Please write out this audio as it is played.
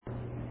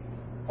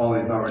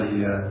Paulie's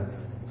already,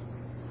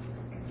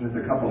 there's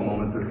a couple of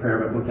moments of prayer,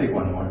 but we'll take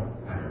one more.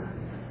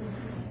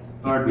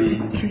 Lord, we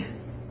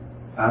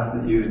ask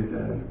that you would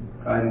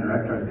guide and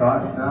direct our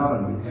thoughts now,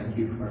 and we thank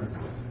you for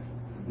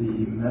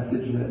the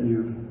message that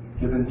you've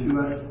given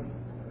to us.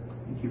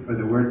 Thank you for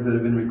the words that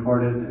have been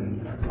recorded, and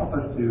help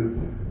us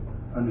to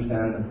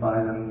understand and apply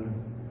them.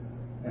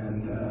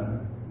 And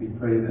we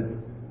pray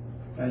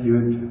that you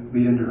would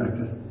lead and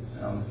direct us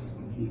now.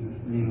 In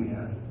Jesus' name we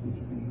ask these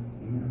things.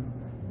 Amen.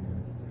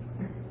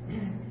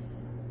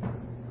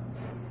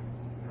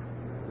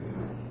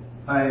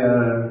 I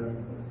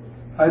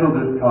titled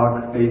this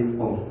talk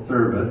Faithful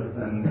Service,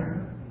 and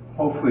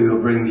hopefully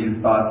we'll bring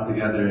these thoughts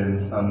together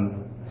in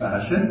some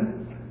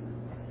fashion.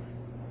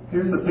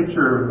 Here's a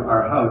picture of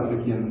our house,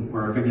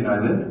 where Vicki and I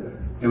live.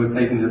 It was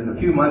taken just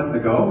a few months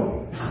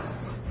ago.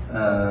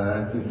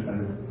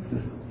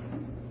 Just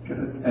get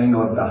an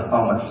angle of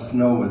how much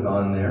snow was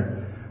on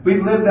there.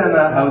 We've lived in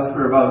that house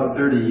for about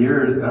 30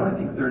 years now. I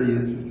think 30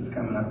 is just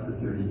coming up to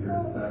 30 years.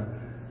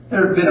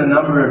 There have been a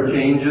number of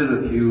changes,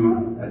 a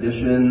few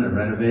additions,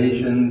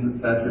 renovations,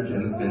 etc.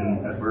 Jim's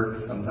been at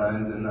work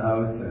sometimes in the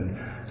house,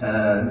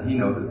 and he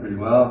knows it pretty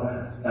well.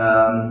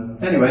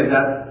 Anyway,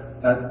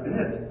 that's been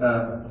it.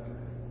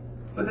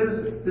 But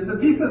there's a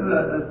piece of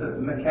the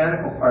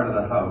mechanical part of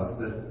the house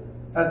that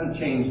hasn't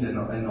changed in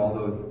all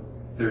those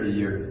 30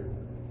 years.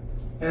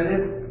 And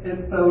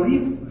it's the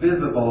least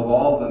visible of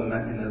all the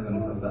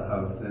mechanisms of the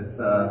house.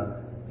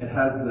 It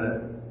has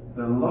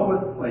the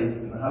lowest place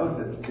in the house.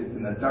 It's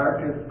in the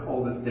darkest,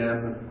 coldest,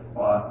 dampest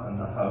spot in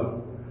the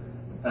house.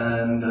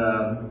 And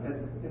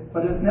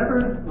but it's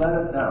never let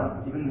us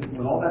down, even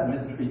with all that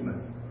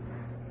mistreatment.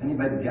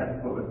 Anybody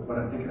guess what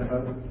I'm thinking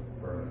about?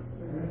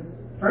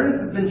 Furnace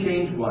has been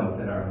changed once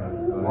in our house.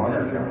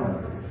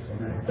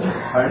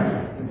 Pardon?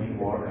 The main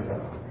water shut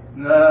off.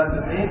 No,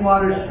 the main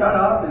water shut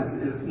off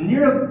is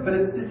near, but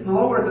it's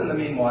lower than the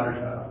main water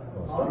shut off.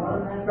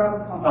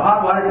 The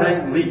hot water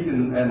tank leaked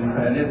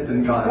and it's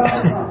been gone.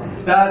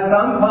 That's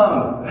sump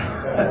pump.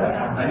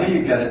 I knew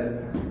you'd get it.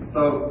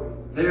 So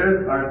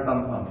there's our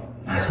sump pump.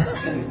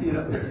 And you see it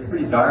up there. It's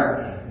pretty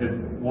dark. It's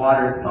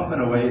water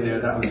pumping away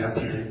there. That was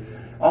yesterday.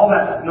 All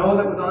that snow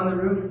that was on the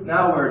roof,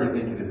 now where do you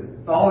think it is?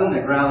 It's all in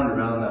the ground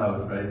around the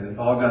house, right? And it's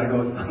all got to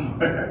go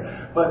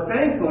somewhere. But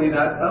thankfully,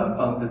 that sump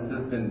pump has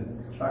just been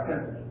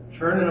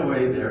churning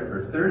away there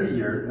for 30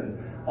 years. And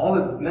all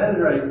the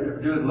measure I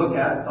do is look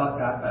at it,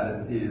 tap at it,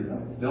 and see it's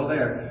still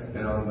there,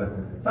 But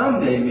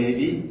someday,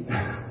 maybe,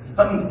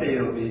 someday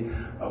it'll be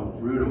a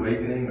rude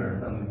awakening or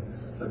some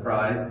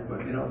surprise.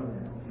 But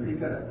so you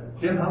got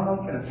Jim, how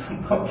long can a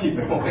sump pump keep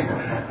going?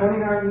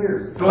 29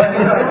 years.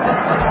 29.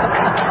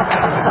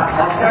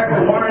 I'll check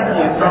the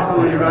warranty. It's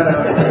probably run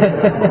out.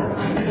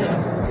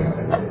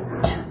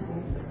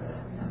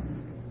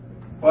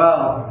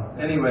 Well,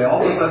 anyway,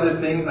 all those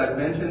other things I've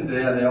mentioned,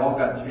 they all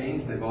got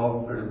changed. They've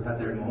all sort of had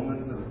their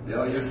moments of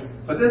failure.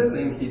 But this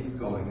thing keeps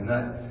going. And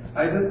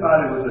I just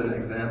thought it was an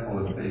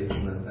example of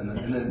faithfulness. And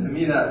to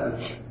me,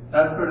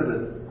 that's sort of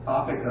the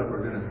topic that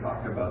we're going to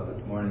talk about this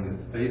morning is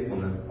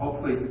faithfulness.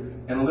 Hopefully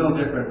in a little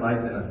different light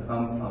than a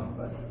sump pump.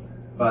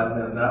 But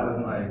that was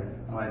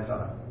my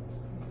thought.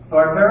 So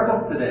our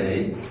parable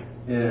today,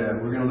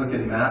 we're going to look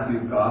in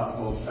Matthew's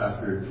Gospel,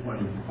 chapter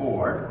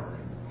 24.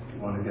 If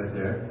you want to get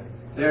there.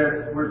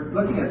 We're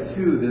looking at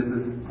two.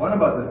 There's one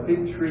about the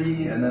fig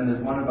tree, and then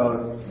there's one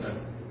about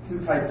two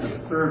types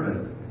of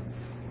servants,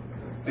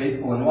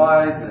 faithful and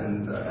wise,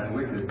 and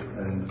wicked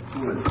and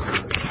foolish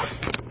servants.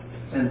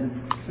 And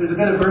there's a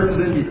bit of verses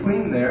in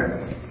between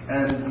there,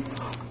 and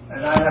I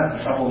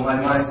have trouble. My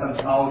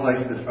mind always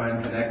likes to try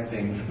and connect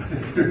things, but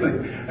it's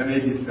really, I may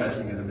be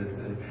stretching it a bit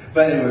today.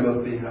 But anyway,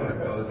 we'll see how it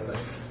goes.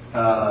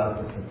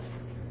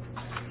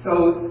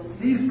 So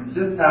these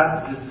just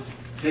passages,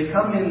 they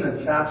come in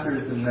the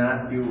chapters in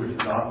Matthew, which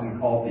is often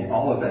called the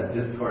Olivet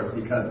Discourse,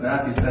 because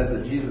Matthew says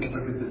that Jesus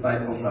took his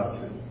disciples up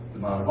to the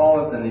Mount of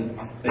Olives, and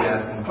they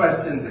asked him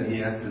questions, and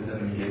he answered them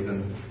and gave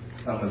them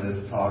some of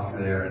this talk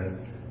there.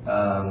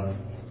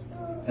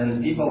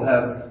 And people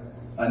have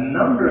a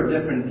number of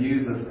different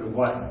views as to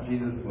what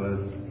Jesus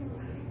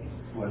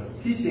was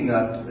teaching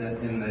us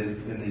in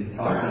these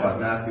talks and what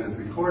Matthew has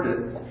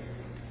recorded.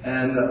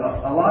 And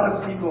a lot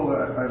of people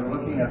are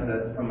looking at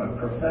it from a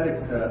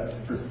prophetic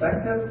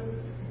perspective.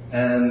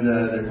 And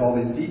there's all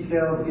these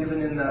details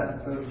given in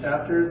those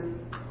chapters.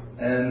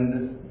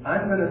 And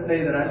I'm going to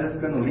say that I'm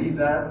just going to leave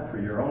that for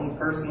your own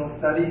personal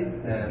studies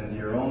and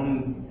your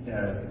own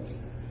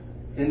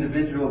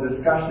individual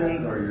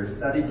discussions or your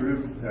study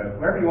groups,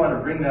 wherever you want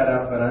to bring that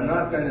up. But I'm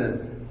not going to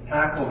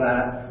tackle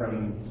that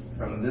from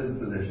this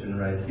position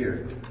right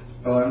here.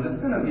 So I'm just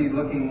going to be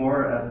looking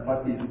more at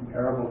what these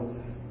parables,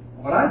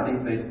 what I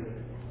think the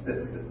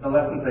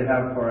lessons they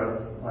have for us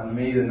on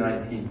May the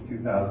 19th,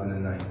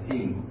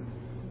 2019.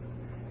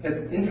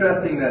 It's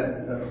interesting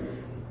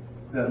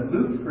that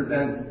Luke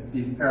presents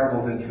these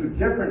parables in two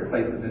different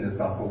places in his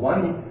gospel.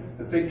 One,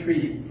 the fig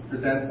tree, he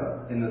presents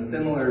in a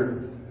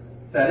similar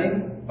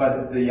setting,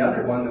 but the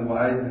other one, the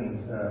wise and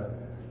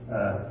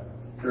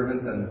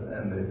servants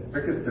and the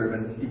wicked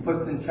servants, he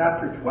puts in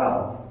chapter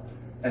 12.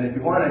 And if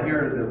you want to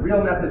hear the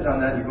real message on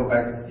that, you go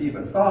back to Steve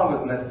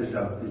Asawa's message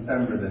of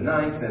December the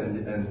 9th,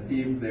 and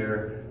Steve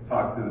there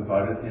talks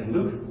about it in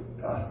Luke's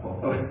Gospel.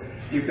 So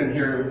you can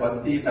hear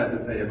what Steve had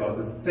to say about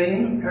the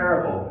same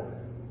parable,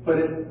 but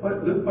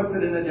Luke puts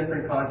it in a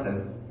different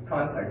context.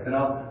 And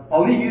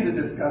I'll leave you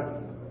to discuss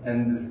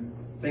and just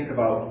think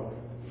about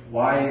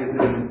why it's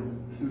in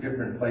two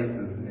different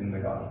places in the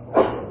Gospel.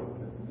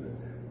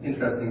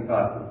 Interesting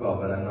thoughts as well,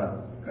 but I'm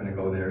not going to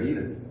go there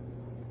either.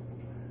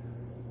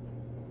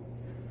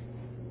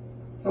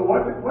 So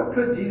what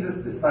could Jesus'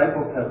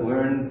 disciples have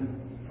learned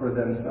for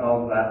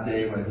themselves that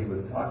day when he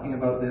was talking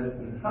about this?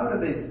 And how do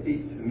they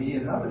speak to me,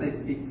 and how do they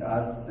speak to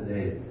us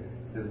today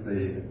is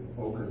the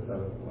focus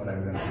of what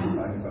I'm going to be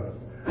talking about.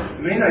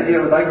 The main idea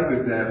I would like to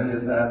examine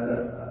is that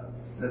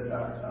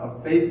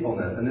of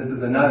faithfulness. And this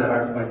is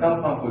another, my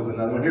sump pump was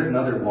another one. Here's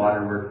another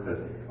waterworks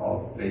that's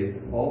called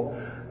Faithful.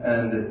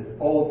 And it's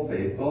Old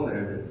Faithful.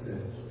 There it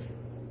is.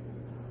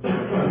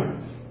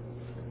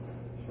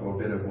 Show a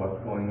bit of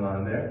what's going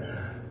on there.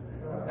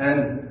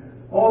 And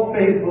Old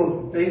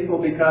Faithful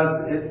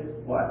because it's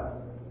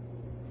what?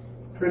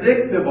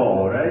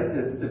 Predictable, right?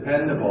 It's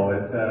dependable.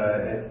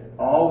 It's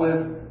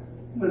always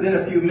within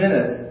a few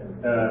minutes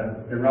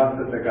erupts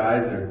at the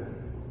geyser.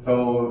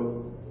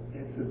 So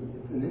it's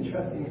an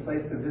interesting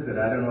place to visit.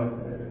 I don't know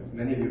if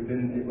many of you have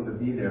been able to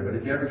be there, but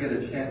if you ever get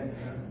a chance,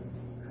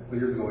 a couple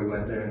years ago we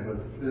went there, and it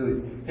was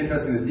really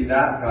interesting to see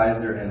that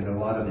geyser and a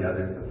lot of the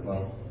others as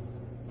well.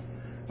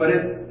 But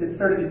it's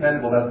sort of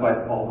dependable. That's why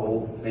it's called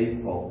Old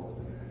Faithful.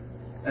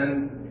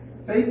 And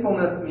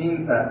faithfulness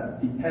means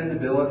that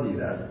dependability,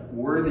 that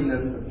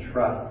worthiness of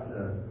trust.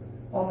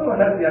 Also, it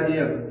has the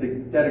idea of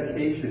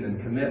dedication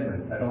and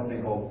commitment. I don't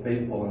think Old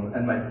Faithful,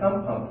 and my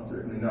sump pump's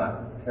certainly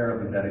not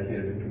terribly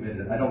dedicated and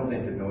committed. I don't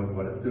think it knows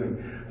what it's doing.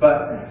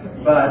 But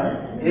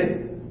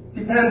it's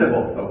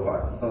dependable so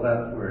far, so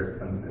that's where it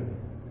comes in.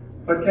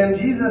 But can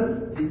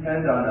Jesus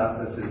depend on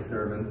us as his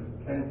servants?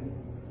 Can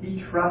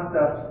he trust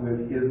us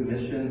with his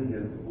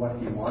mission, what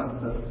he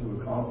wants us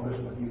to accomplish,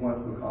 what he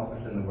wants to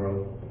accomplish in the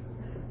world?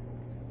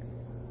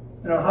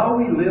 You know, how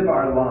we live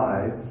our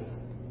lives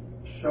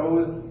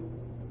shows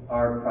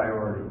our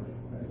priorities.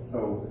 Right?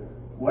 So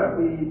what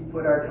we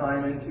put our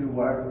time into,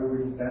 where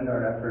we spend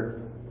our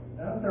effort,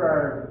 those are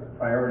our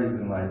priorities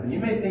in life. And you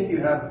may think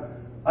you have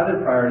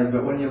other priorities,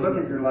 but when you look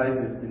at your life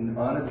in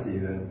honesty,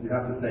 then you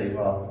have to say,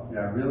 well,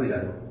 yeah, really,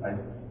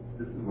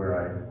 this is where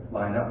I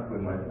line up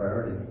with my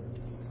priorities.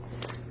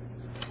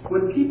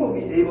 Would people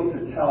be able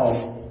to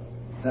tell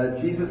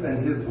that Jesus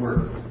and his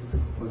work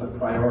was a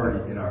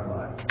priority in our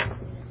lives?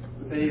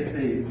 Would they, if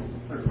they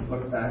sort of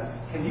look back,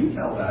 can you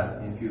tell that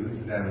if you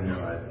examine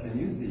your life? Can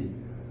you see?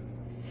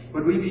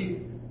 Would we be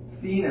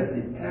seen as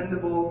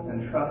dependable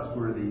and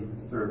trustworthy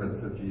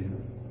servants of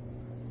Jesus?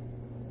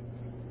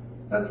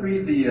 Let's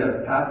read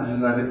the passages,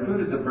 and I've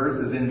included the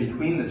verses in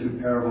between the two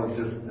parables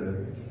just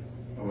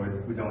so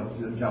we don't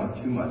just jump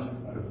too much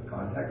out of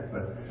context,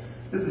 but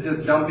this is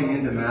just jumping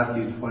into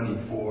Matthew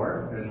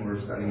 24, and we're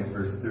starting at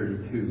verse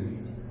 32.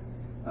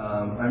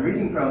 I'm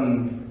reading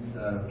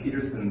from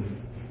Peterson's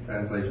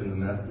translation of the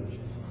Message.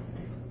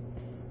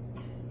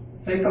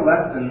 Take a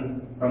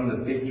lesson from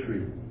the fig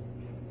tree.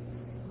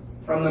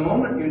 From the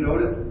moment you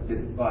notice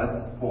its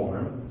buds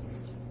form,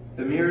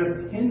 the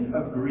merest hint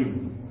of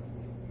green,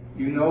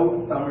 you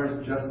know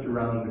summer's just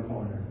around the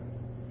corner.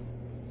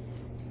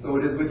 So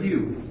it is with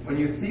you. When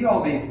you see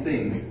all these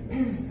things,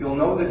 you'll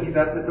know that he's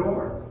at the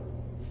door.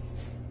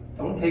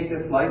 Don't take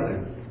this lightly.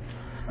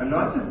 I'm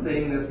not just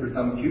saying this for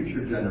some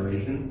future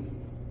generation,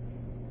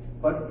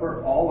 but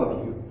for all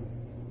of you.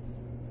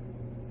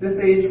 This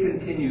age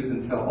continues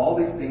until all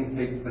these things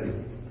take place.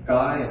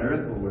 Sky and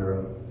earth will wear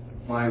out.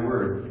 My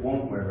words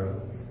won't wear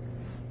out.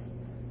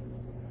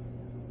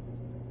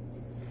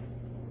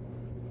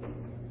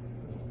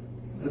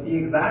 But the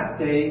exact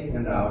day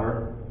and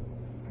hour,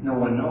 no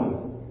one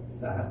knows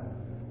that.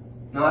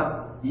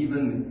 Not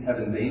even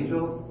heaven's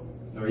angels,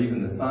 nor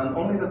even the Son,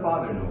 only the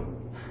Father knows.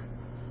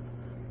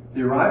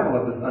 The arrival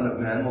of the Son of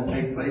Man will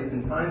take place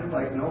in times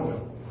like Noah,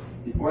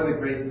 before the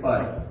great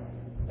flood.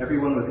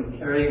 Everyone was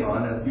carrying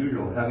on as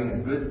usual, having a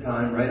good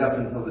time right up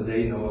until the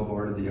day Noah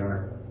boarded the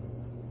ark.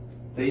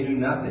 They knew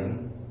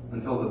nothing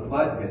until the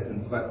flood hit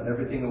and swept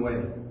everything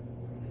away.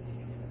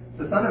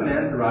 The Son of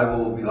Man's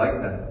arrival will be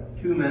like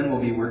that. 2 men will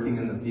be working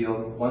in the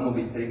field. One will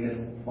be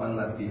taken, one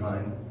left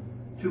behind.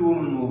 2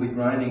 women will be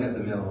grinding at the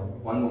mill.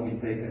 One will be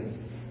taken,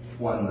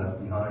 one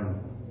left behind.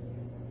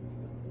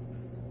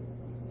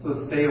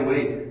 So stay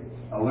awake,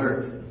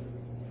 alert.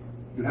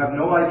 You have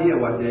no idea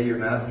what day your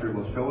master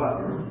will show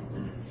up.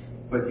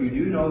 But you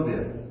do know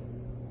this.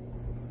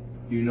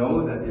 You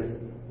know that if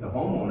the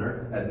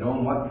homeowner had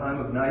known what time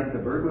of night the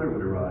burglar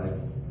would arrive,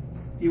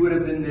 he would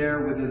have been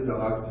there with his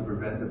dogs to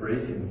prevent the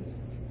break-in.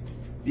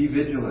 Be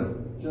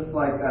vigilant, just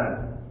like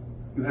that.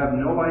 You have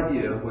no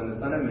idea when the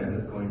Son of Man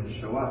is going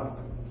to show up.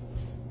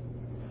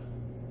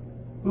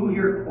 Who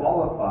here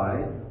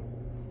qualifies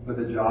for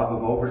the job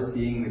of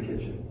overseeing the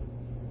kitchen?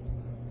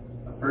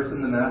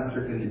 person the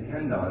master can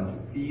depend on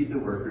to feed the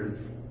workers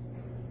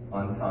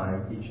on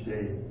time each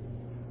day.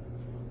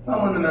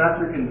 Someone the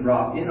master can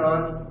drop in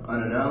on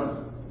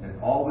unannounced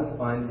and always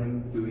find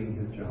him doing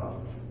his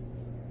job.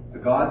 A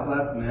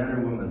God-blessed man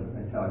or woman,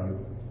 I tell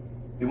you.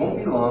 It won't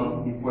be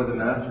long before the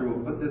master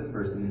will put this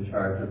person in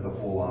charge of the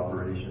whole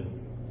operation.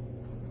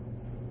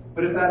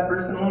 But if that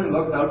person only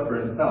looks out for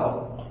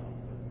himself,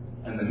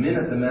 and the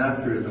minute the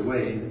master is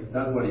away,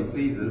 does what he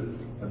pleases,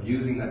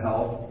 abusing the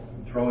health,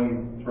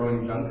 throwing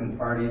drunken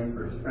parties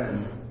for his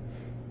friends,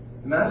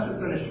 the master's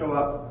going to show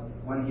up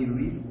when he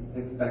least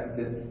expects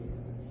it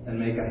and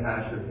make a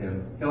hash of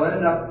him. He'll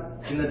end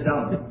up in the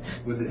dump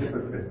with the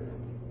hypocrites,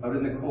 out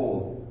in the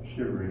cold,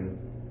 shivering,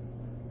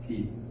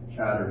 teeth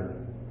chattering.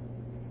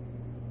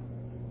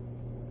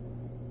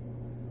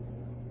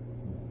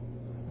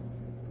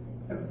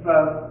 I've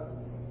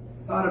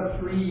thought of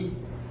three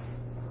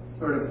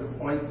sort of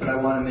points that I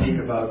want to make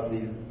about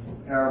these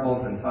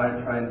parables and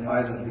try and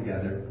tie them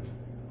together.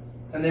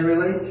 And they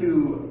relate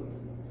to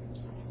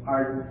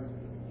our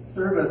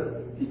service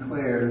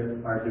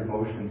declares our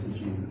devotion to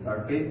Jesus.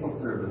 Our faithful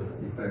service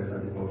declares our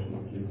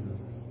devotion to Jesus.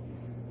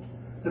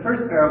 The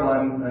first parable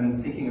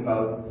I'm thinking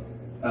about,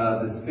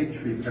 this fig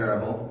tree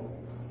parable,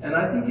 and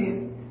I'm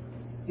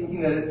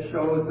thinking that it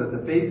shows that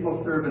the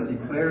faithful servant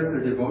declares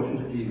their devotion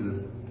to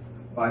Jesus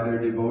by their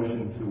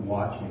devotion to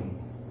watching,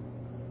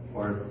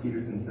 or as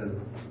Peterson says,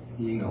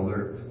 being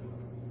alert.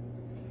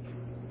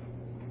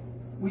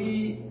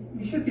 We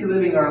should be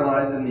living our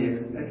lives in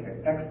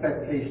the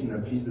expectation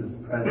of Jesus'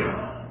 presence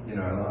in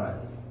our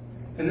lives.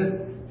 In this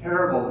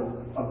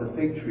parable of the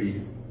fig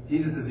tree,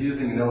 Jesus is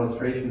using an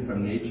illustration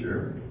from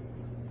nature,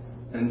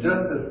 and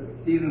just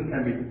as seasons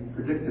can be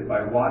predicted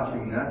by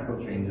watching natural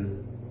changes,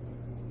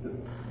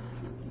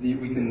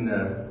 we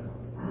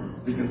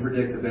can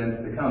predict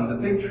events to come.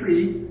 The fig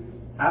tree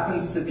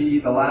happens to be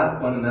the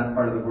last one in that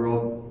part of the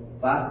world,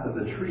 last of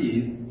the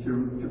trees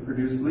to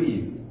produce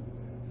leaves.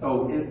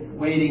 So it's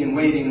waiting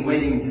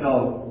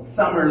until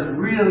summer's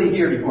really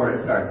here before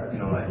it starts.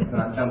 Like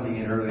not jumping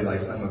in early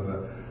like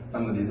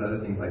some of these other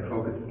things like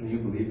crocuses. Can you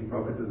believe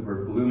crocuses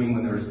were blooming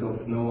when there was still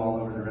snow all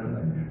over the ground?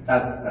 Like,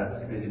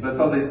 that's crazy. But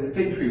so the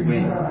fig tree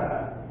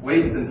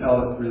waits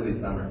until it's really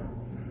summer.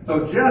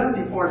 So just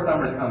before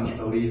summer comes,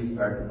 the leaves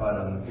start to bud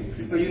on the fig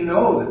tree. So you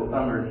know that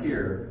summer's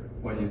here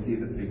when you see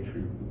the fig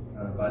tree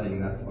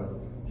budding. That's what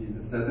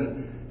Jesus says.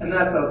 And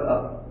that's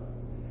a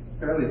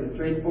fairly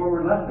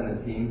straightforward lesson,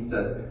 it seems,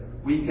 that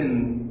we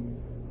can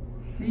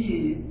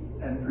see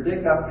and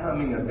predict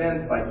upcoming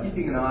events by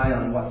keeping an eye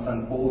on what's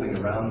unfolding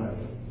around us.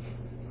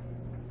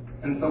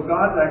 And so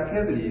God's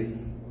activities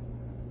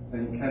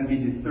can be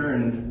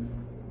discerned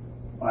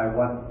by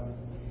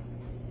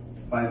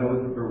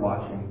those who are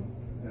watching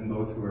and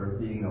those who are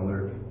being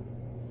alert.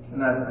 And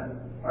that's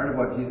part of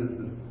what Jesus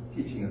is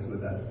teaching us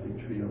with that fig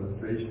tree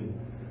illustration.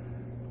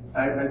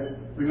 I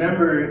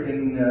remember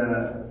in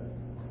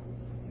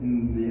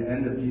the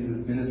end of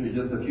Jesus' ministry,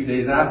 just a few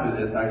days after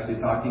this, actually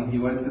talking, he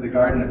went to the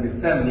Garden of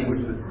Gethsemane,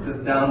 which was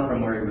just down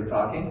from where he was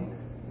talking,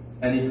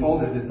 and he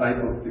told his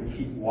disciples to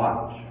keep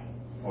watch,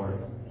 or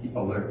keep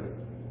alert,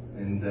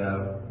 and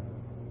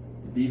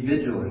be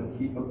vigilant,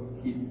 keep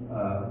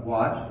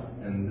watch,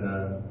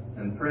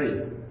 and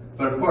pray.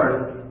 But of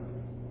course,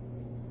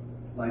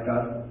 like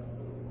us,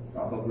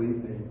 probably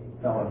they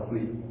fell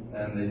asleep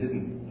and they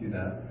didn't do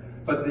that.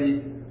 But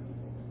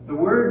the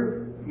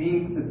word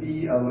means to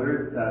be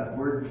alert. That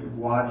word to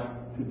watch,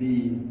 to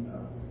be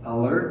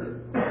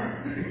alert,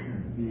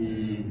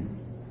 be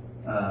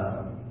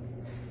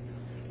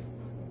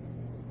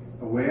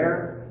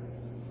aware.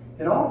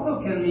 It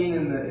also can mean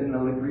in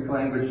the Greek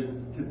language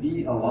to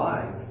be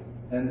alive,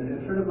 and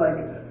it's sort of like,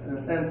 in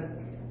a sense,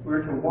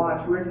 we're to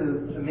watch, we're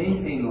to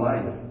maintain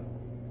life.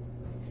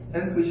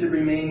 Hence, we should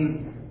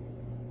remain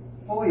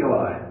fully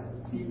alive,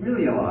 be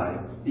really alive,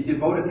 be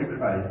devoted to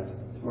Christ,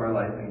 to our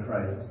life in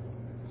Christ.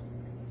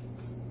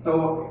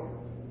 So,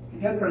 to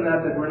get from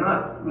that we're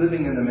not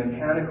living in a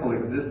mechanical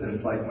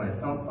existence like my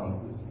sump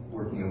pump is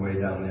working away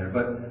down there,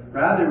 but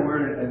rather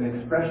we're an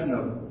expression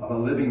of a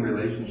living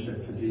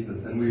relationship to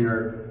Jesus, and we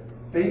are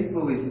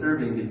faithfully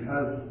serving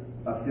because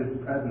of His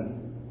presence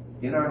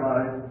in our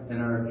lives and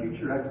our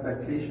future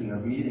expectation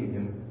of meeting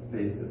Him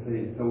face to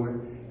face. So we're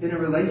in a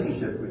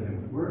relationship with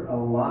Him. We're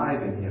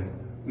alive in Him.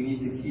 We need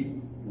to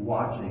keep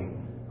watching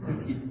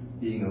and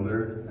keep being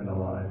alert and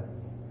alive.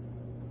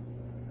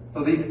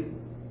 So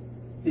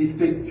these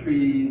fig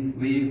tree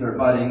leaves are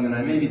budding, and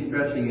I may be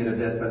stretching it a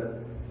bit,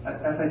 but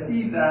as I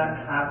see that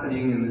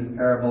happening in this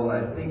parable,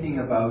 I'm thinking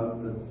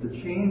about the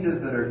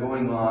changes that are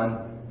going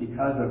on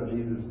because of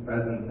Jesus'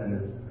 presence and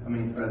His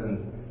coming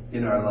presence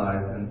in our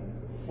lives, and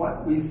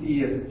what we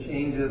see as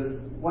changes,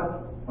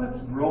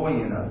 what's growing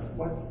in us,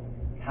 what's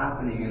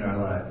happening in our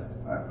lives.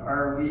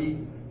 Are we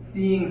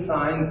seeing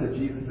signs that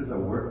Jesus is at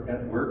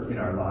work in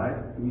our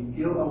lives? Do we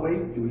feel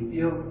awake? Do we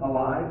feel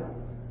alive?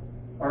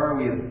 Or are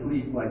we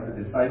asleep like the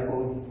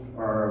disciples?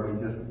 Or are we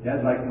just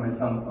dead like my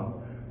sump pump?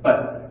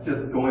 But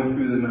just going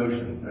through the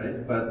motions,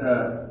 right? But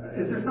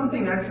is there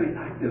something actually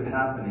active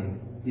happening?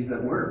 He's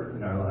at work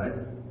in our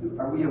lives.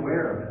 Are we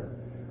aware of it?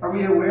 Are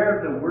we aware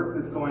of the work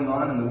that's going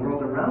on in the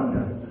world around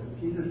us?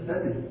 Jesus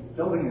said he's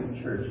building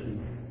his church.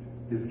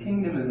 His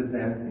kingdom is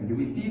advancing. Do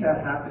we see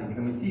that happening?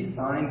 Can we see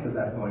signs of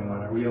that going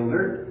on? Are we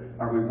alert?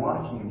 Are we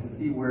watching to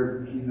see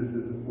where Jesus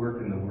is at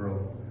work in the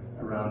world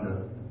around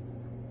us?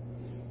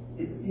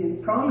 He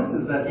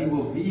promises that he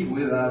will be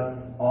with us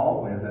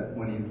always.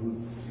 When he's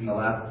in the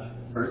last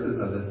verses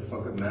of this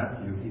book of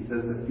Matthew, he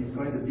says that he's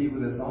going to be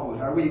with us always.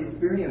 Are we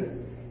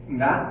experiencing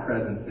that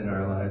presence in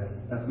our lives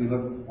as we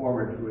look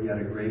forward to yet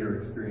a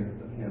greater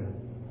experience of him?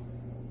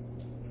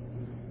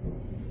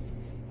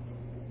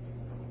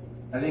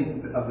 I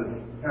think of the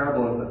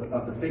parable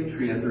of the fig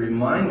tree as a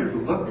reminder to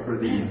look for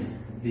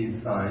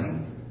these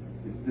signs.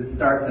 This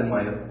starts in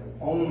my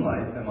own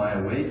life. Am I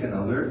awake and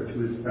alert to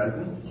his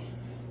presence?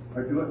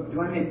 Or do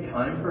I make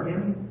time for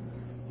him?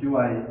 Do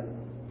I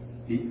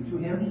speak to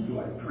him? Do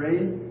I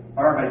pray?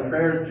 Or are my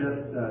prayers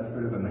just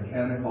sort of a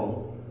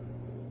mechanical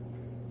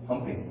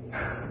pumping?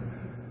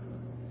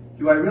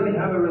 Do I really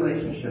have a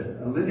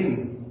relationship, a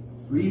living,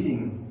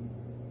 breathing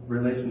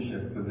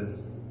relationship with this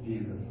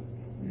Jesus?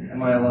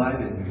 Am I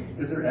alive in him?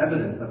 Is there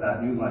evidence of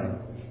that new life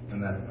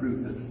and that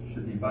fruit that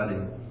should be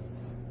budding?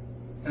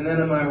 And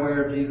then am I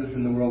aware of Jesus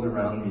in the world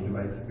around me? Do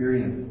I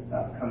experience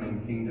that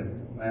coming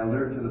kingdom? Am I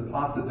alert to the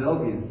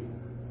possibilities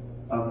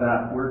of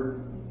that work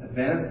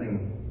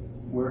advancing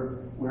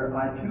where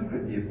I too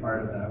could be a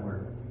part of that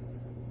work?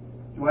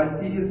 Do I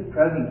see his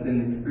presence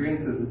in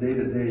experiences day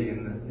to day,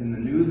 in the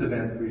news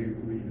events we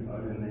read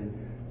about, in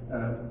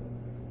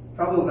the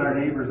troubles our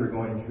neighbors are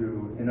going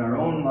through, in our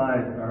own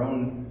lives, our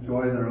own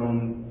joys, our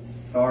own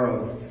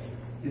sorrows?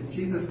 Is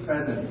Jesus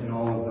present in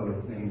all of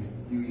those things?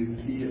 Do you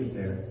see it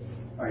there?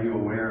 Are you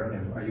aware of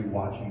him? Are you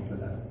watching for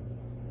that?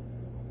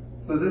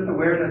 So this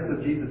awareness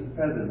of Jesus'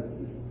 presence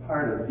is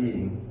part of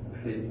being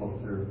a faithful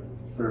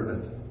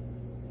servant.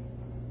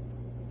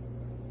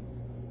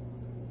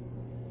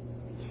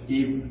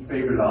 Steve's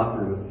favorite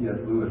author was C.S.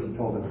 Lewis. He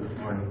told us this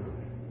morning.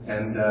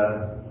 And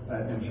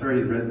I'm sure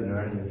he's read the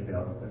Narnia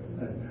tale.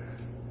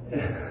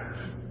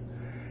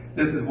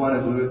 This is one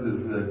of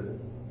Lewis's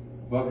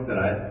books that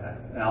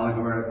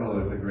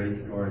allegorical is a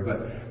great story.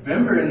 But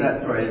remember in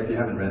that story, if you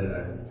haven't read it,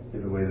 I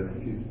give away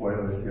a few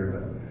spoilers here,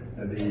 but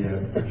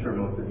I'm sure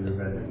most of you have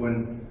read it.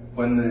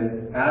 When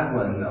the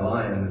Aslan, the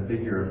lion, the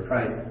figure of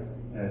Christ,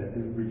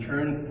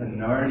 returns to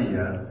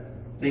Narnia,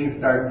 things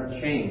start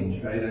to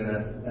change, right? And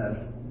as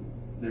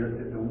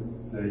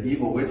the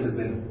evil witch has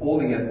been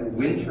holding it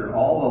winter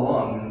all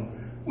along,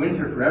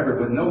 winter forever,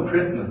 but no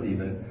Christmas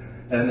even.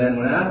 And then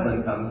when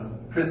Aslan comes,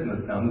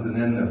 Christmas comes, and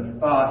then the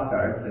thaw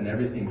starts, and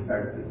everything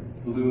starts to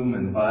bloom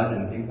and bud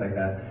and things like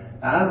that.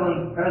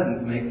 Aslan's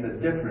presence makes a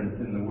difference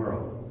in the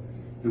world.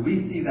 Do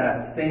we see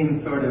that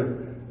same sort of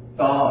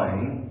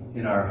thawing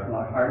in our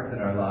hearts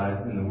and our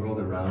lives in the world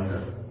around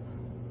us?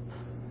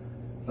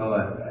 So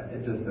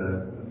it's just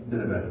a bit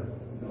of an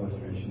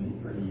illustration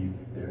for Eve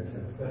there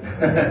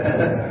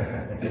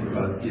to think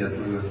about C.S.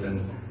 Lewis and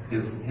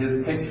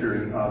his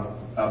picturing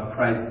of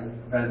Christ's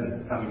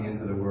presence coming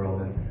into the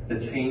world and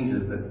the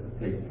changes that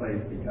take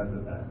place because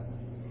of that.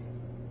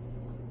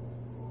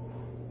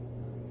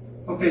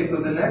 Okay,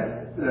 so the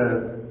next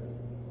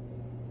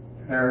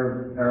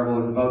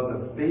parable is about the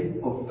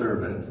faithful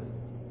servant,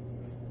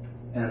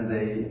 and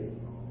they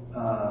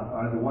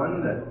are the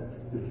one that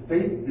is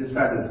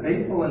described as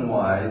faithful and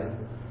wise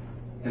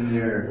in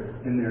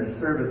their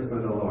service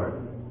for the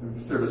Lord,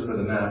 service for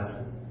the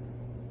Master.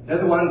 They're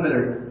the ones that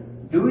are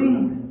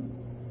doing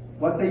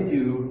what they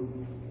do,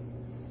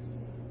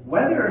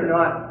 whether or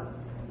not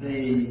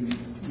they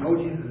know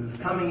Jesus is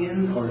coming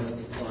in or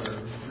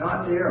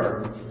not there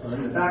or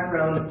in the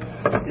background.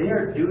 They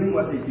are doing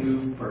what they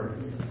do for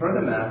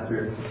the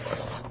Master,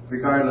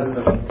 regardless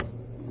of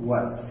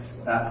what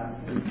that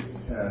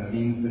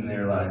means in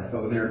their life.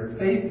 So they're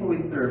faithfully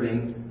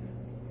serving,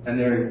 and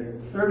they're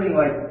serving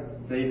like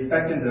they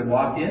expect him to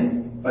walk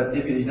in, but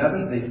if he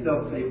doesn't, they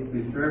still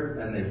faithfully serve,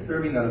 and they're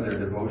serving out of their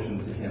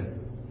devotion to him.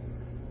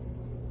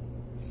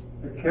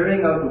 They're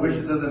carrying out the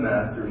wishes of the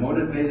Master,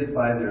 motivated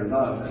by their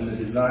love and the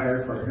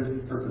desire for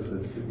his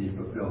purposes to be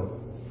fulfilled.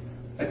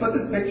 I put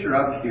this picture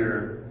up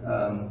here.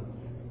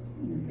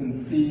 You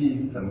can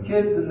see some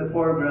kids in the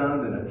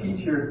foreground and a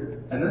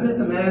teacher, and then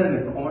there's a man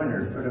in the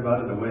corner, sort of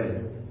out of the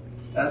way.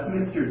 That's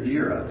Mr.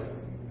 Dira.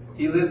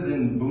 He lives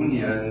in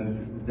Bunia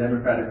in the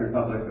Democratic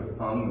Republic of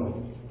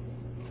Congo.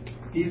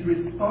 He's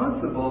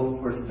responsible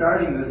for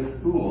starting this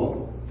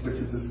school, which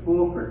is a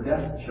school for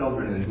deaf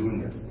children in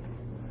Bunia.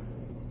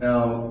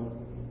 Now,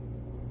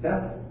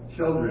 deaf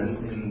children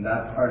in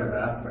that part of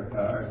Africa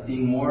are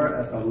seen more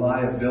as a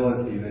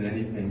liability than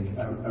anything,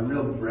 a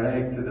real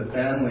drag to the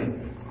family.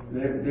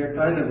 They're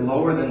kind of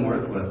lower than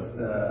worthless,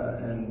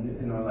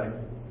 and like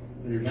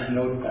there's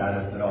no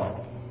status at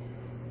all.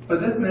 But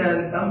this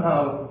man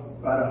somehow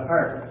got a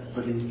heart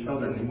for these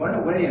children. He went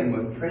away and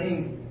was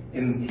trained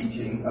in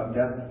teaching of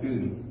deaf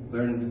students,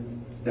 learned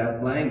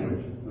deaf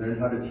language, learned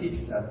how to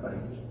teach deaf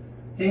language.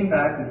 Came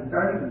back and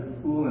started a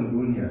school in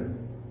Bunia.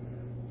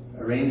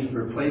 Arranged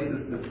for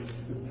places to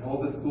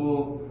hold the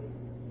school,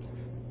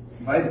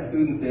 invited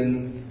students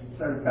in,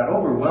 sort of got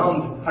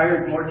overwhelmed,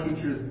 hired more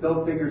teachers,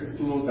 built bigger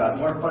schools, got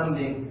more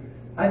funding.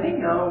 I think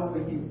now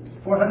maybe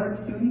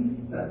 400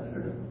 students, that's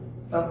sort of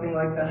something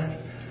like that.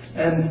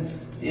 And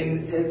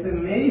it's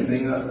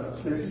amazing.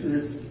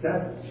 There's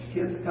deaf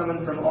kids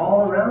coming from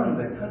all around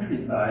the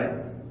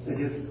countryside to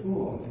his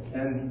school.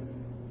 And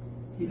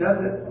he does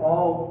it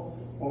all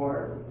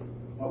for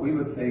what we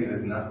would say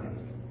is nothing.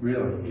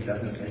 Really, he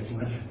doesn't make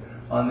much.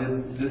 On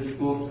this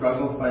school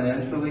struggles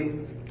financially.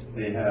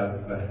 They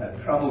have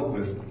had troubles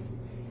with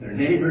their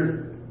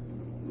neighbors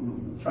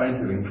trying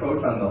to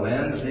encroach on the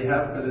land that they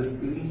have for the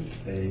students.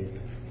 They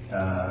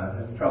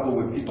have trouble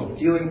with people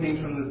stealing things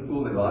from the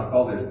school. They lost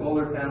all their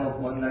solar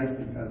panels one night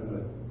because of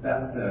the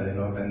theft,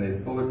 and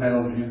the solar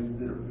panels used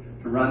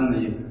to run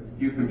the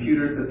few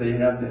computers that they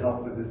have to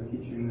help with this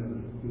teaching of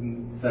the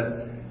students.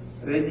 But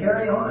they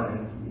carry on.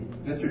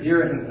 And Mr.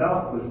 Dira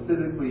himself was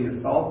physically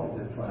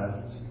assaulted this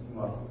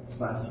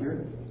last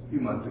year, a few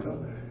months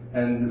ago,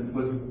 and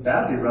was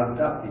badly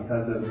roughed up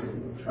because of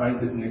trying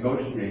to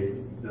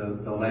negotiate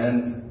the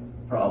land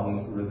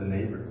problems with the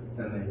neighbors.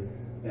 And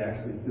they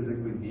actually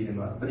physically beat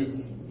him up. But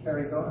he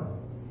carries on.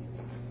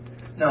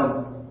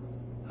 Now,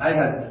 I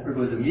had the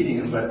privilege of meeting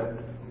him, but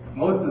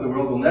most of the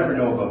world will never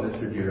know about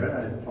Mr. Dira.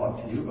 I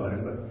talked to you about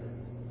him,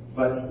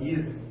 but he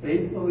is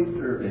faithfully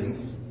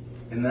serving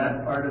in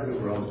that part of the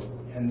world,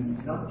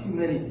 and not too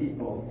many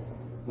people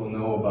will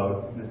know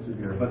about Mr.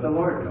 Dira, but the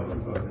Lord knows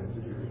about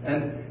Mr. Dira.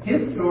 And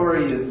his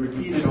story is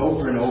repeated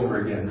over and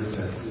over again, isn't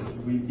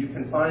it? You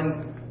can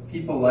find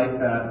people like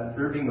that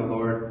serving the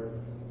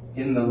Lord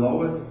in the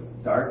lowest,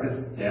 darkest,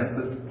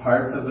 dampest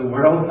parts of the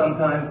world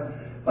sometimes,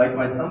 like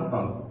my sump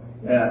pump.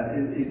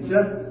 It's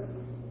just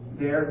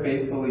there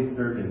faithfully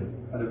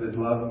serving out of his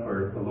love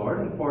for the Lord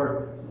and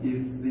for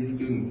these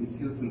students. He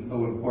feels them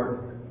so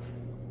important.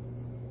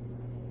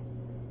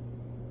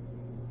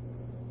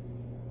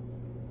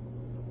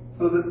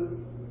 So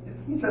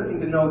it's interesting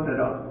to note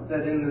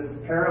that in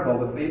this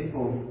parable, the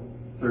faithful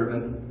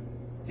servant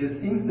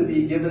seems to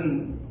be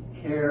given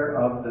care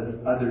of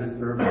the other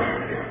servant.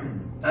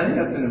 I think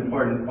that's an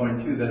important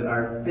point too, that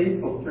our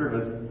faithful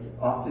service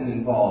often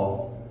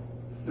involves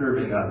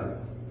serving others.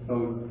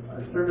 So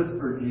our service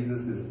for Jesus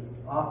is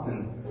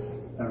often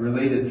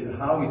related to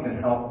how we can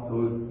help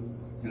those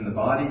in the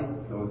body,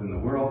 those in the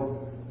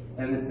world,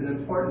 and it's an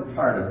important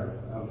part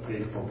of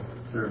faithful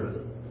service.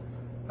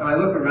 Now I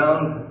look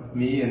around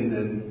me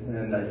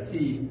and I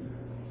see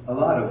a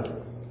lot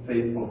of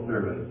faithful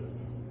servants.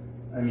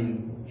 I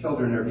mean,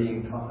 children are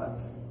being taught,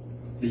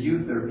 the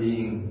youth are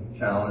being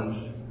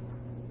challenged,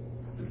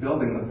 the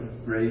building looks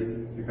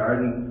great, the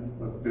gardens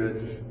look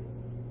good,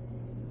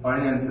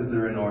 finances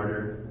are in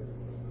order,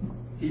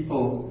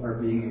 people are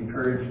being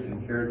encouraged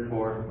and cared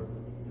for,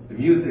 the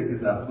music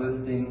is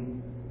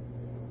uplifting,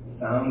 the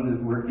sound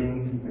is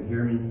working, you can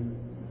hear me.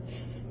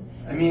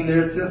 I mean,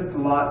 there's just a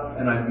lot,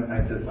 and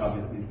I've just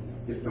obviously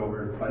skipped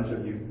over a bunch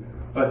of you,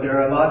 but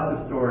there are lots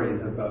of stories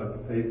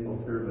about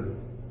faithful service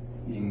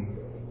being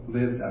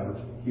lived out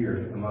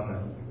here among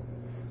us.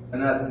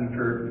 And that's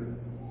encouraging.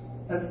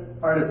 That's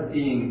part of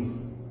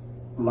seeing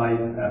life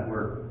at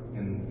work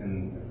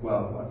in as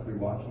well, what we're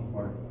watching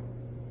for.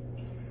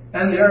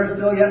 And there are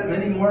still yet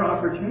many more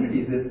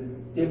opportunities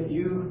if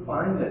you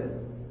find that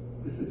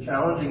this is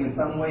challenging in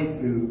some way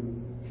to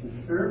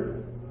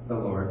serve the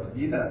Lord, to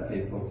be that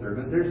faithful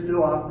servant. There's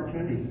still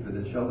opportunities for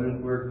the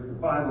children's work, for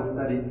Bible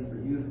studies, for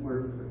youth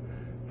work,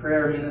 for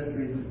prayer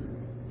ministries,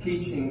 for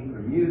teaching,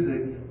 for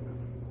music,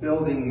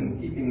 building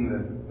and keeping the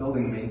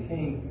building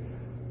maintained.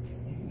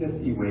 You can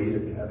just be weighed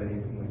if you have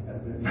anything like that.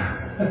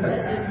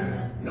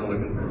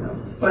 Looking for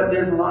them. But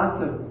there's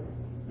lots of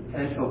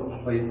potential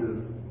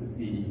places to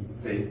be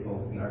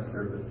faithful in our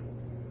service.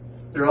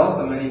 There are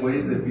also many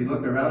ways that if we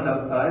look around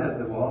outside at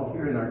the walls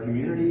here in our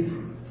communities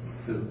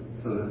to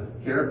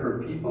care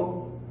for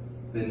people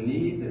in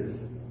need. There's,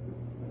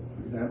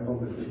 for example,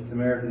 the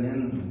Samaritan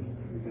Inn.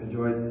 We've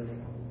enjoyed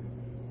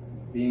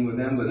being with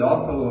them, but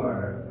also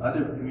our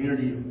other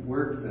community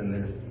works, and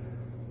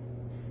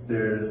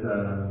there's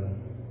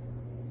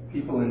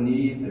people in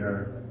need. There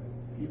are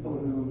people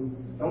who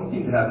don't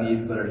seem to have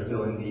needs but are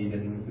still in need,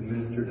 and we can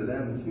minister to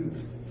them too.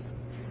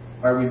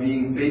 Are we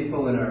being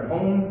faithful in our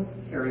homes,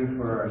 caring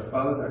for our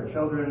spouse, our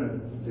children,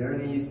 and their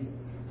needs?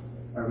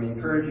 Are we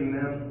encouraging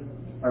them?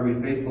 Are we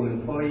faithful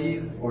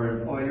employees or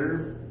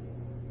employers?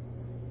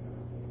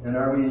 And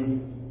are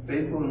we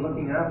faithful in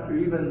looking after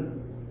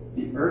even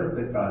the earth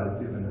that God has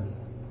given us?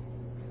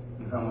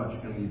 And how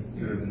much can we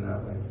serve in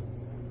that way?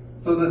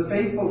 So the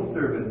faithful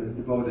servant is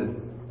devoted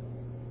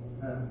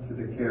to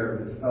the care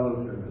of his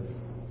fellow servants,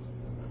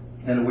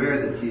 and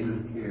aware that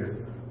Jesus cares,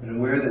 and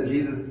aware that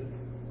Jesus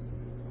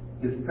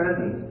is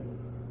present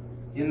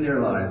in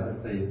their lives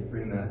as they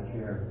bring that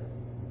care.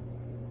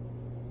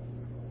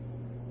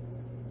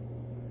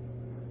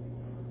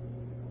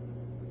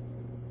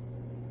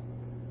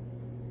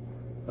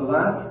 The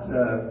last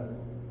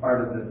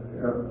part of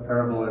the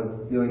parable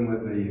is dealing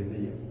with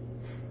the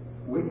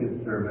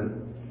wicked servant,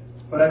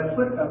 but I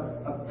put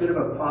a bit of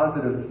a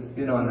positive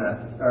spin on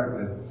that to start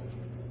with.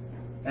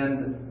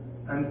 And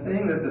I'm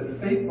saying that the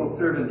faithful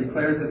servant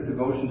declares his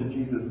devotion to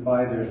Jesus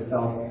by their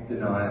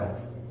self-denial.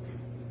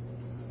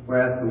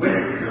 Whereas the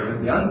wicked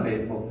servant, the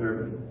unfaithful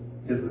servant,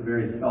 is a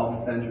very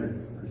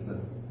self-centered person.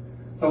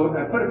 So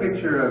I put a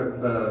picture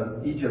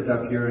of Egypt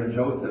up here and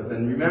Joseph.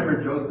 And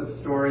remember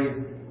Joseph's story?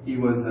 He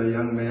was a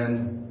young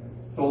man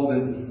sold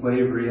into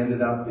slavery,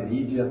 ended up in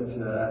Egypt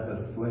as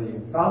a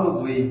slave.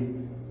 Probably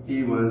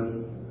he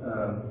was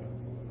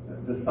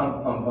the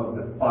sump pump of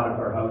the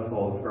Potiphar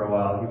household for a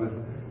while. He was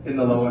in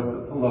the lowest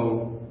of the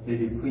low,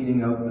 maybe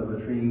cleaning out the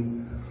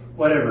latrines,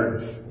 whatever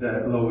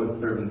the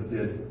lowest servants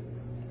did.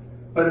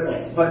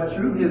 But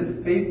through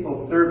his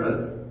faithful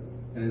service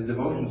and his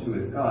devotion to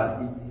his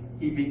God,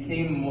 he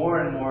became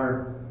more and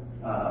more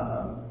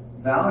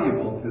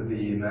valuable to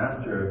the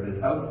master of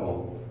his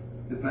household.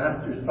 His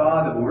master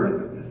saw the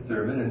worth of his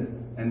servant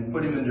and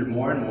put him under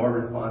more and more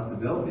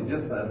responsibility,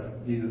 just as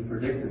Jesus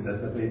predicted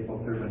that the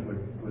faithful servant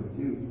would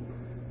do.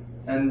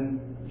 And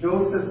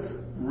Joseph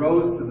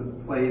rose to the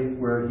place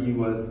where he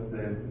was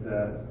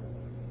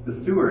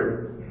the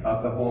steward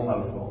of the whole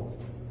household.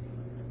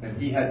 And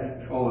he had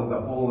control of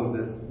the whole of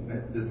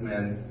this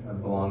man's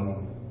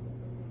belongings.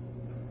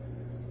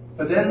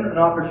 But then an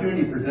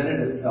opportunity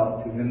presented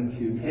itself to him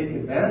to take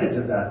advantage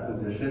of that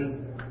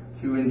position,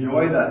 to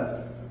enjoy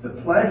the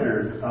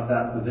pleasures of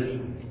that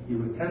position. He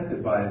was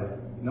tempted by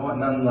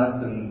none less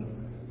than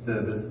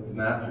the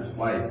master's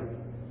wife.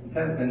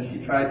 And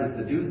she tried to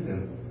seduce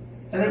him.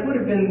 And it would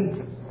have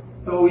been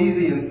so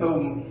easy and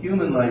so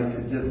human-like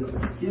to just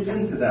give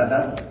into that.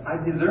 I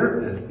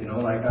deserve this,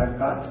 like I've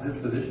got this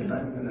position,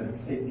 I'm going to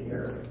take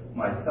care of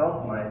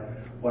myself,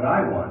 what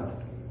I want.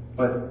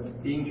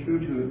 But being true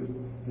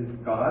to his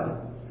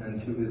God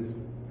and to his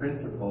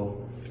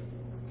principles,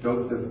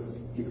 Joseph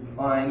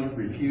declined,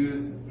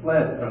 refused,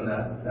 fled from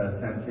that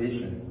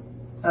temptation.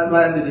 That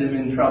landed him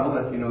in trouble,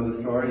 as you know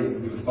the story.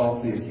 He was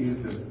falsely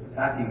accused of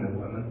attacking the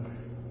woman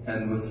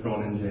and was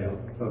thrown in jail.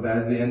 So that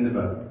is the end of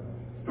a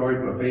story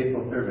to a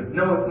faithful servant.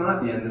 No, it's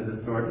not the end of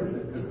the story, is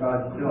it? Because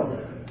God still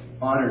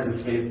honored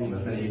his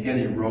faithfulness. And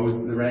he rose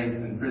to the ranks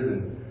in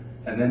prison.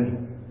 And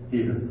then he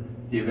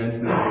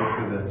eventually rose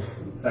to the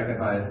second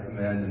highest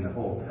command in the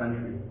whole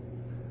country.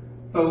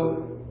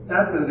 So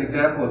that's an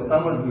example of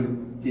someone who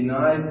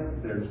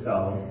denied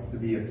themselves to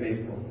be a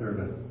faithful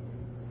servant.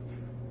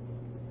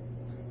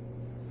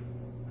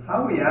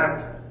 How we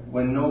act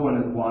when no one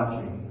is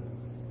watching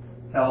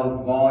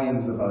tells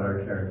volumes about our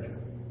character.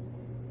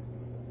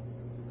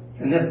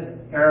 In this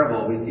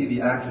parable, we see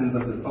the actions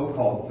of the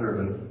so-called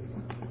servants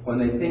when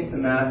they think the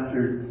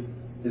master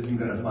isn't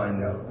going to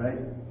find out, right?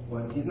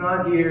 When he's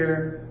not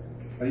here,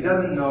 but he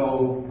doesn't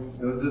know,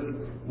 it was this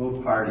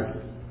little party.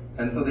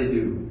 And so they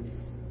do.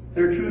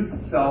 Their true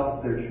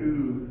self, their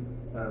true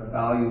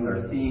values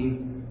are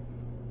seen.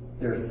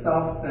 They're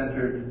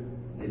self-centered.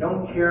 They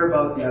don't care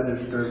about the other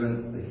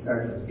servants. They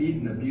start to beat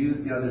and abuse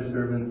the other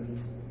servants.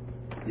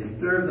 They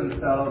serve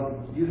themselves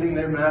using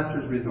their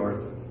master's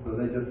resources. So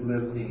they just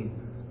live being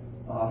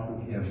off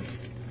of him.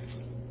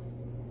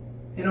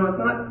 It's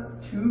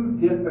not too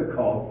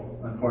difficult,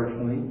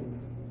 unfortunately,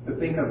 to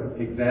think of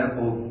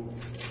examples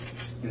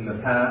in the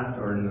past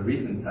or in the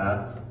recent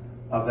past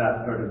of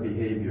that sort of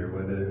behavior,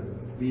 whether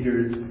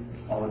leaders,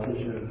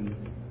 politicians.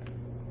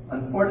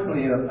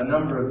 Unfortunately, a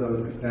number of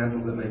those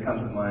examples that may come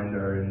to mind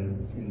are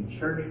in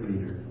church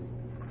leaders.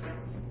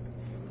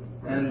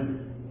 And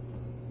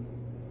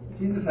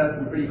Jesus has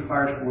some pretty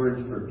harsh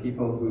words for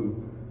people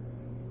who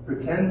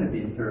pretend to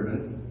be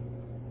servants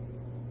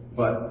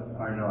but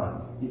are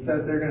not. He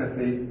says they're going to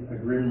face a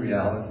grim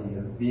reality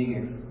of being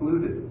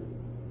excluded.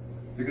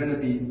 They're going to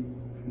be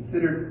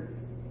considered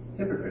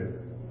hypocrites,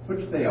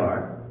 which they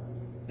are.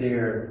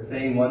 They're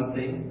saying one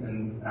thing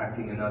and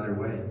acting another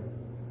way.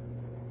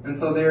 And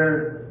so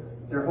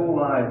their whole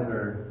lives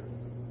are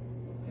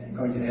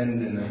going to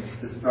end in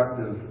a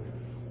destructive,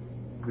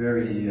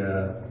 very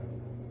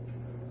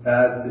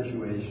bad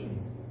situation.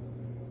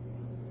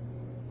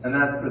 And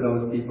that's for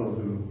those people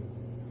who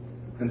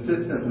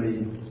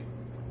consistently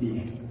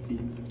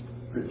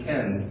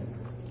pretend,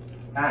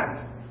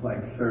 act like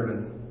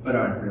servants, but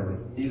aren't really.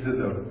 These are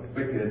the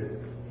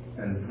wicked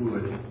and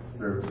foolish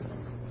servants.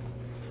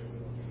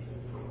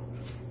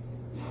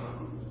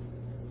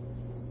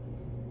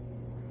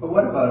 But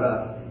what about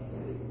us?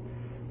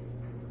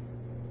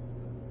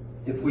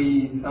 If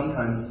we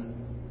sometimes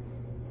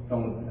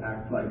don't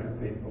act like a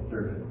faithful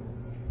servant,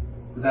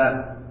 is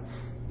that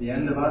the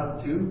end of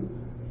us too?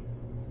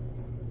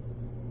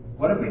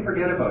 What if we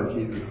forget about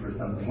Jesus for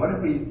something? What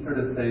if we sort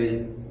of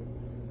say,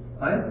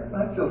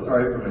 I feel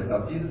sorry for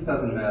myself. Jesus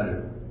doesn't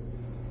matter.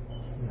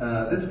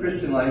 This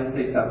Christian life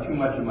takes up too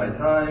much of my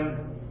time.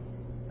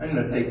 I'm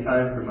going to take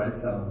time for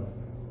myself.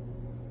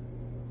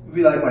 It would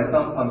be like my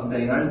thumb pump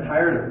saying, I'm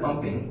tired of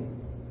pumping.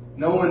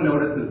 No one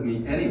notices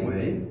me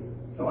anyway,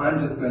 so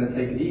I'm just going to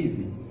take it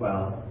easy.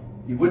 Well,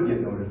 you would get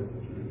noticed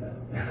if you did that.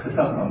 The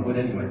thumb pump would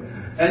anyway.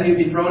 And you'd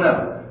be thrown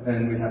out,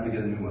 and we'd have to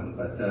get a new one.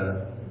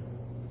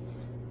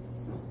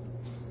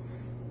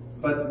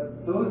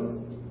 But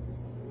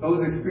those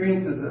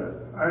experiences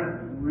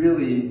aren't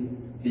really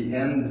the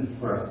end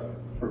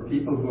for for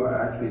people who are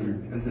actually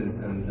repentant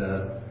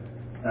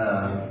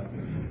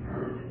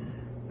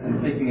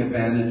and taking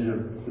advantage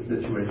of the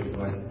situation.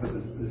 Like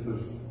this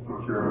was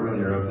picture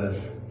earlier of the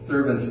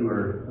servants who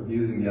are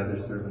abusing the other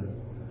servants.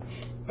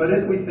 But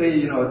if we say,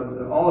 it's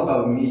all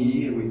about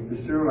me, and we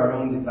pursue our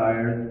own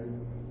desires,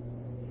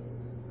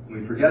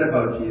 and we forget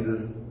about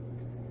Jesus,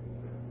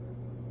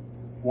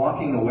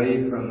 walking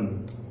away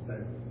from,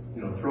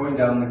 throwing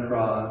down the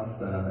cross,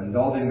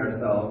 indulging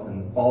ourselves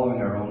and following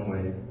our own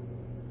ways,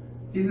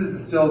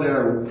 Jesus is still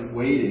there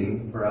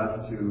waiting for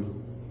us to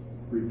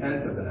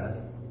repent of that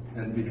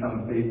and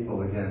become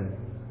faithful again.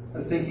 I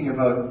was thinking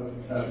about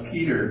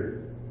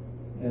Peter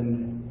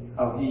and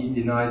how he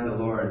denied the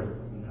Lord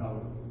and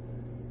how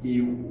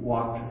he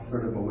walked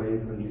sort of away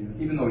from Jesus.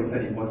 Even though he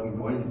said he wasn't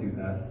going to do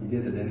that, he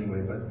did it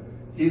anyway. But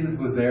Jesus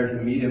was there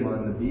to meet him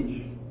on the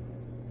beach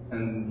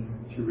and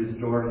to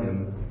restore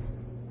him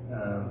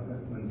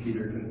when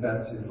Peter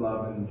confessed his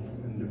love and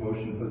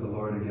devotion for the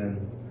Lord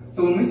again.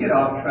 So when we get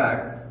off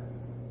track,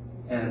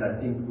 and I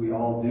think we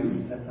all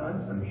do at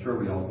times, I'm sure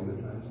we all do at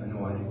times, I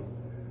know I do,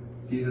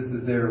 Jesus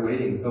is there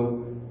waiting.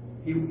 So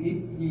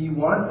he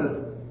wants us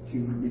to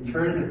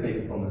return to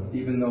faithfulness,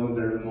 even though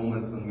there are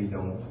moments when we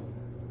don't.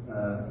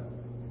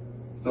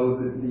 So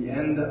the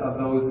end of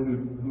those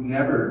who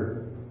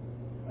never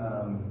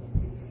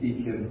seek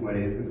his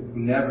ways, who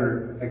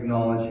never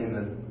acknowledge him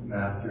as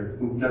master,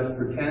 who just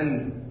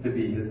pretend to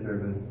be his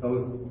servants,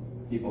 those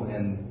people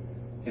end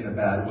in a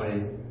bad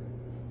way.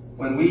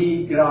 When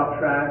we get off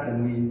track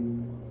and we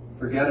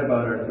forget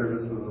about our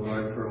service of the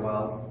Lord for a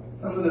while,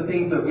 some of the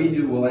things that we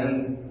do will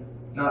end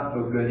not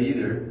so good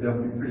either.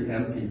 They'll be pretty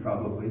empty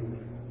probably.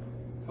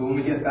 So when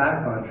we get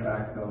back on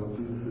track, though,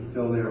 Jesus is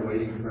still there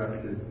waiting for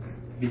us to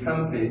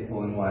become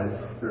faithful and wise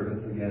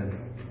servants again.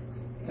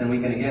 And we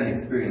can again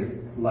experience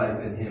life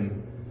in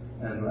him,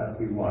 and as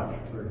we watch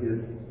for his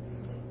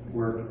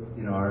work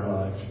in our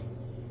lives.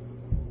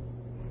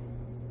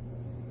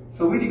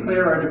 So we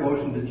declare our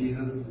devotion to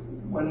Jesus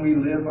when we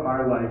live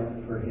our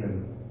life for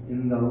him,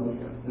 in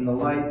the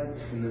light,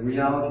 in the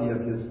reality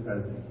of his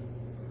presence.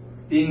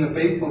 Being a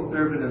faithful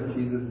servant of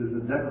Jesus is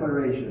a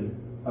declaration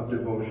of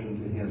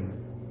devotion to him.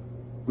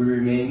 We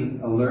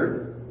remain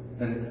alert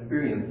and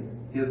experience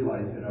his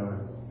life in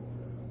ours.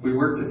 We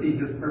work to see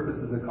his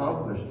purposes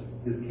accomplished,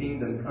 his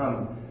kingdom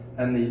come,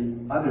 and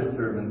the other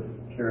servants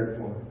cared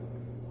for.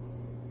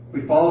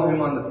 We follow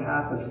him on the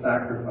path of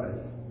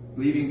sacrifice,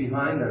 leaving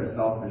behind our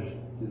selfish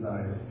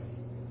desires.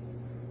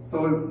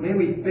 So may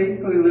we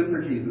faithfully live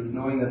for Jesus,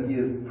 knowing that he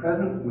is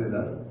present with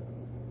us,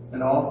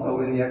 and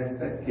also in the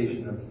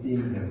expectation of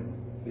seeing him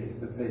face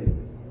to face.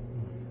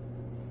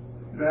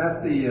 Could I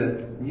ask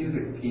the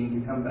music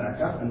team to come back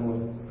up, and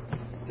we'll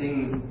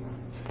sing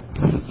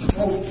an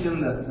old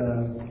hymn that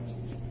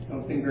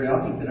don't sing very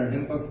often, it's in our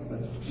hymn books, but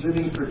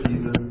Living for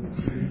Jesus.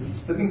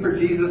 Living for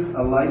Jesus,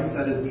 a life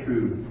that is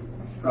true,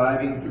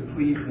 striving to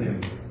please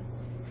him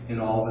in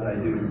all that I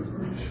do.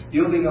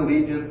 Yielding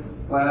allegiance,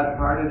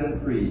 glad-hearted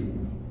and free,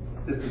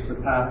 this is the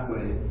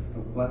pathway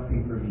of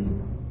blessing for me.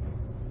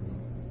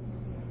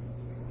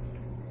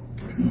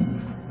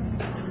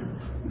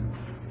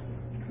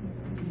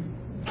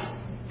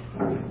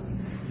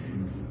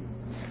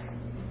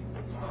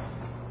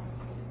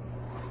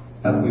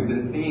 As we've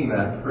been singing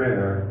that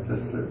prayer,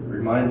 just to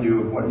remind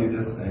you of what you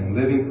just sang,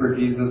 living for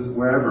Jesus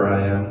wherever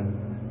I am,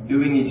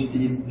 doing each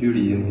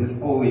duty in his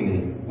holy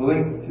name,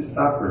 willing to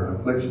suffer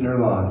affliction or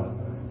loss,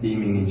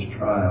 deeming each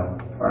trial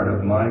part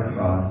of my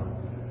cross.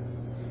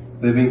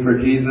 Living for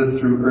Jesus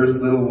through earth's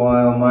little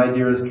while, my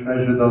dearest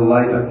treasure, the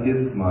light of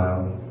his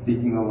smile,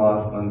 seeking the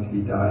lost ones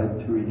he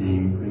died to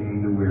redeem,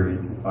 bringing the weary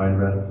to find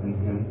rest in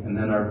him. And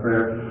then our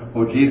prayer,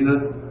 O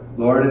Jesus,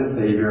 Lord and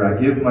Savior, I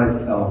give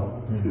myself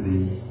to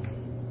thee.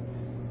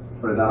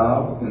 For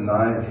thou, in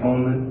thy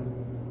atonement,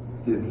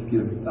 didst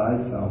give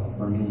thyself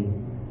for me.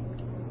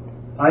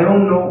 I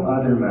own no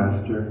other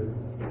master.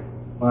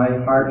 My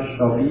heart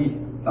shall be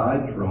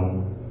thy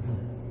throne.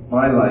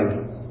 My life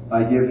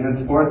I give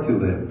henceforth to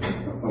live,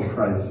 O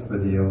Christ, for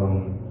thee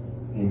alone.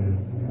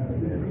 Amen.